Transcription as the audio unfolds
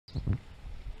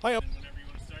Hi,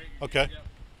 okay.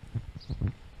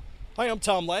 Hi, I'm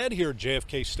Tom Ladd here at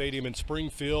JFK Stadium in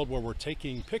Springfield, where we're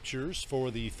taking pictures for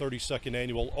the 32nd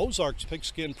annual Ozarks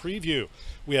Pigskin Preview.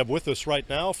 We have with us right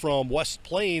now from West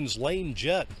Plains,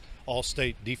 Jett,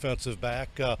 All-State defensive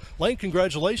back. Lane,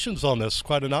 congratulations on this.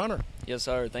 Quite an honor. Yes,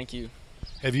 sir. Thank you.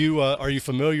 Are you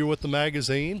familiar with the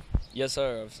magazine? Yes,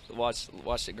 sir. I've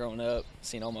watched it growing up.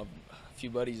 Seen all my few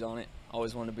buddies on it.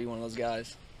 Always wanted to be one of those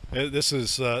guys. This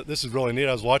is really neat.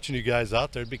 I was watching you guys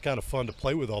out there. It'd be kind of fun to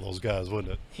play with all those guys,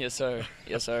 wouldn't it? Yes, sir.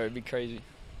 Yes, sir. It'd be crazy.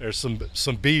 There's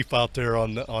some beef out there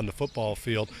on the football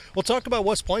field. Well, talk about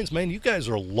West Plains, man. You guys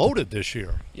are loaded this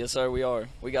year. Yes, sir. We are.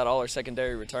 We got all our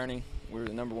secondary returning. We were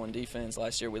the #1 defense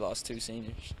last year. We lost 2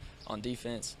 seniors on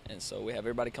defense, and so we have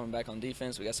everybody coming back on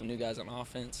defense. We got some new guys on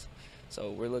offense.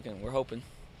 So we're hoping.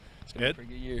 It's going to be a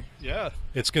pretty good year. Yeah,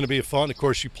 it's going to be fun. Of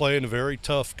course, you play in a very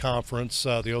tough conference,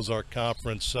 the Ozark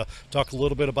Conference. Talk a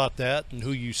little bit about that and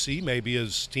who you see maybe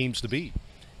as teams to beat.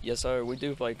 Yes, sir. We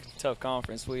do play a tough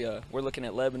conference. We're looking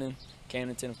at Lebanon,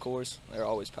 Camdenton, of course. They're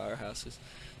always powerhouses.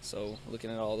 So looking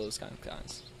at all those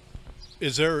kinds.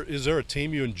 Is there a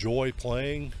team you enjoy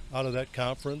playing out of that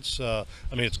conference? I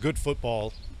mean, it's good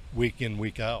football week in,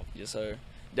 week out. Yes, sir.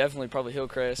 Definitely probably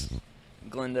Hillcrest,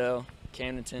 Glendale,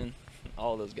 Camdenton.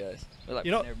 All those guys. We like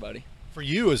playing everybody. For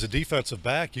you as a defensive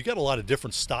back, you got a lot of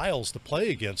different styles to play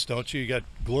against, don't you? You got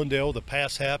Glendale, the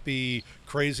pass-happy,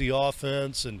 crazy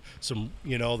offense, and some,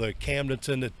 the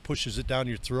Camdenton that pushes it down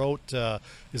your throat.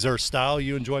 Is there a style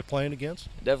you enjoy playing against?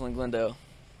 Definitely Glendale.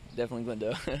 Definitely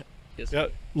Glendale. Yes, yeah.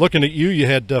 Looking at you, you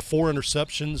had 4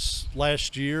 interceptions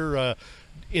last year.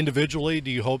 Individually,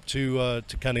 do you hope to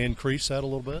kind of increase that a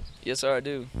little bit? Yes, sir, I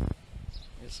do.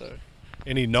 Yes, sir.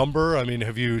 Any number? I mean,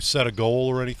 have you set a goal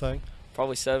or anything?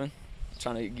 Probably 7.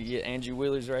 Trying to get Andrew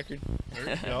Wheeler's record.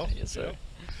 There you go. Yes, sir.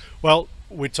 Yeah. Well,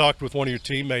 we talked with one of your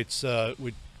teammates.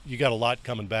 You got a lot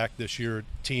coming back this year,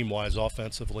 team-wise,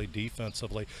 offensively,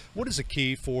 defensively. What is the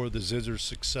key for the Zizzers'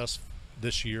 success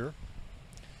this year?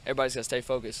 Everybody's got to stay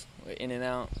focused. In and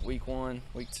out, week 1,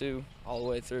 week 2, all the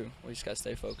way through. We just got to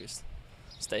stay focused,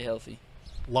 stay healthy.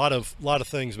 A lot of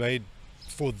things made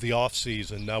for the off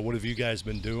season. Now, what have you guys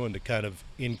been doing to kind of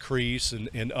increase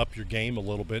and up your game a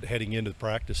little bit heading into the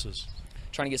practices?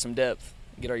 Trying to get some depth,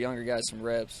 get our younger guys some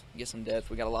reps, get some depth.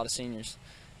 We got a lot of seniors,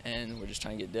 and we're just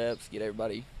trying to get depth, get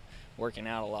everybody working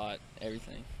out a lot,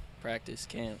 everything, practice,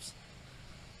 camps.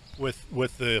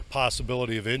 With the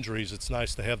possibility of injuries, it's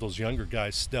nice to have those younger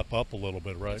guys step up a little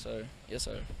bit, right? Yes, sir. Yes,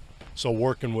 sir. So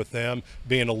working with them,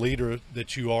 being a leader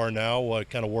that you are now,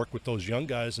 kind of work with those young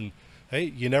guys, and hey,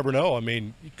 you never know. I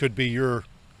mean, it could be your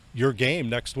game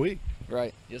next week.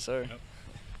 Right. Yes, sir. Yep.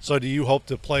 So do you hope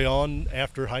to play on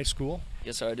after high school?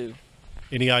 Yes, sir, I do.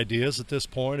 Any ideas at this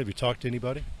point? Have you talked to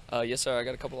anybody? Yes, sir. I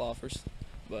got a couple offers,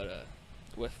 but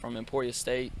from Emporia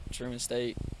State, Truman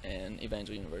State, and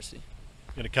Evangel University.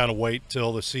 Going to kind of wait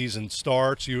till the season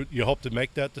starts. You hope to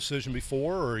make that decision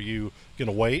before, or are you going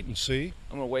to wait and see?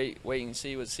 I'm going to wait and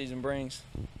see what the season brings.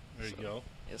 There you go.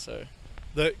 Yes, sir.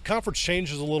 The conference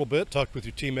changes a little bit. Talked with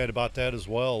your teammate about that as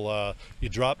well. You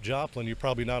dropped Joplin. You're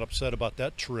probably not upset about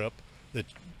that trip that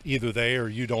either they or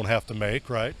you don't have to make,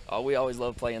 right? Oh, we always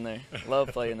love playing there.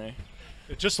 Love playing there.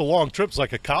 It's just a long trip. It's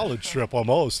like a college trip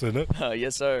almost, isn't it?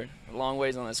 Yes, sir. A long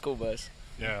ways on that school bus.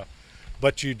 Yeah.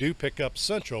 But you do pick up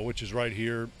Central, which is right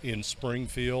here in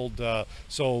Springfield.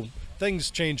 So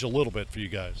things change a little bit for you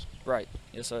guys. Right.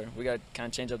 Yes, sir. We got to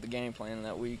kind of change up the game plan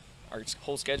that week. Our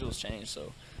whole schedule's changed,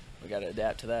 so we got to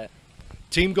adapt to that.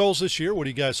 Team goals this year, what are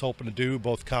you guys hoping to do,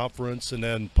 both conference and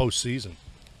then postseason?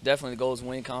 Definitely the goal is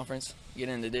win conference, get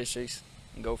into districts,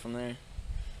 and go from there.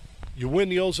 You win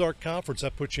the Ozark Conference,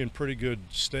 that puts you in pretty good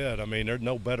stead. I mean, there's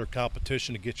no better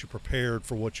competition to get you prepared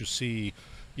for what you see,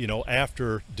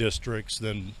 after districts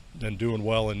than doing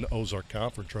well in Ozark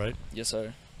Conference, right? Yes,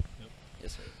 sir. Yep.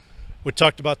 Yes, sir. We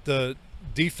talked about the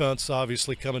defense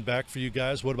obviously coming back for you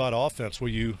guys. What about offense? Will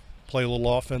you play a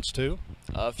little offense too?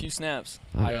 A few snaps.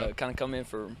 I kind of come in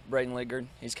for Braden Liggard.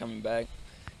 He's coming back.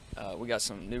 We got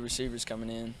some new receivers coming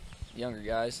in, younger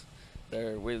guys.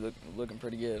 We're looking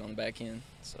pretty good on the back end.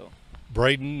 So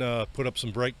Braden put up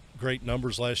some great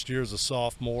numbers last year as a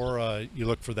sophomore. You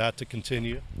look for that to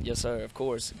continue? Yes, sir. Of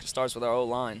course. It starts with our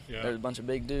O-line. Yeah. There's a bunch of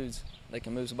big dudes. They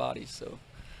can move some bodies. So.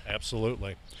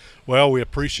 Absolutely. Well, we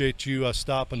appreciate you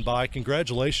stopping by.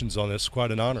 Congratulations on this.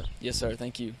 Quite an honor. Yes, sir.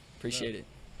 Thank you. Appreciate it.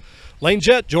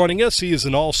 Jett joining us. He is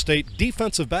an all-state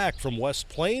defensive back from West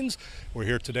Plains. We're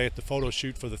here today at the photo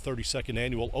shoot for the 32nd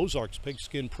annual Ozarks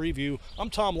Pigskin Preview.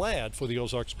 I'm Tom Ladd for the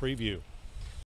Ozarks Preview.